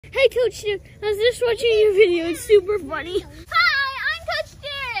Hey Coach Garrett, I was just watching your video. It's super funny. Hi, I'm Coach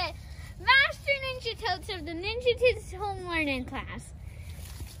Garrett, Master Ninja Coach of the Ninja Kidz Home Learning class.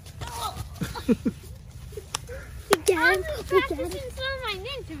 Again. Practicing some of my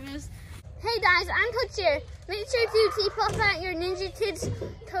ninja moves. Hey guys, I'm Coach Garrett. Make sure to keep up at your Ninja Kidz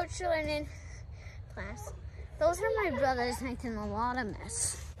Coach Learning class. Those are my brothers making a lot of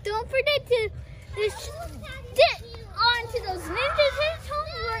mess. Don't forget to get onto those Ninja Kidz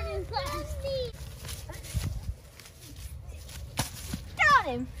Home Learning class. Got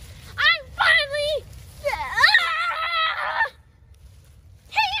him. I'm finally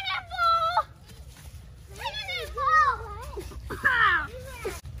taking that ball. Taking that ball.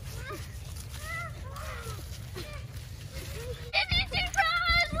 Ninja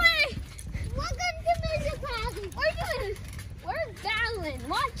Crosley. Welcome to Ninja Crosley. We're battling.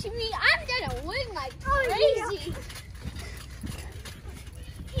 Watch me. I'm gonna win like crazy.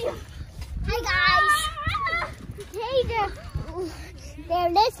 Hi guys. Hey,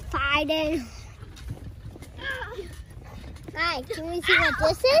 they're just fighting. Guys, can we see what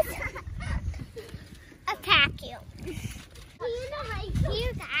this is? Attack you. You know right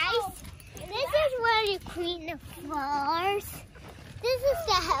here, guys. This is where you clean the floors. This is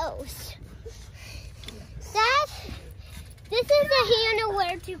the house. This is the handle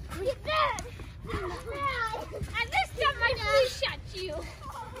where to clean. I messed up my flu shot you.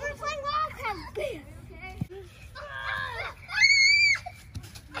 We're playing Minecraft.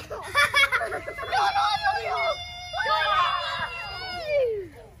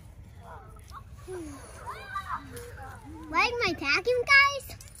 Like my vacuum, guys?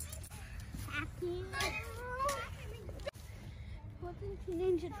 Vacuum. Welcome to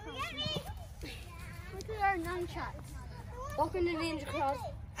Ninja Crosley. Look at our nunchucks. Welcome to Ninja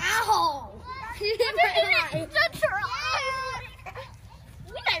Crosley. Ow! We are the master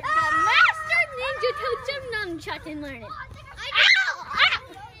ninja coach of nunchuck learning. Ow!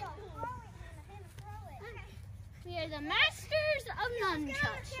 We are the masters of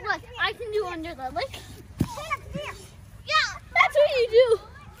nunchucks. Look, I can do under the lip. Yeah, that's what you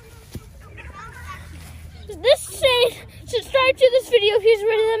do. This say subscribe to this video if he's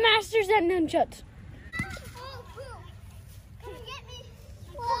one of the masters at nunchucks.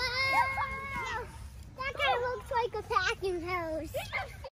 That guy looks like a vacuum hose.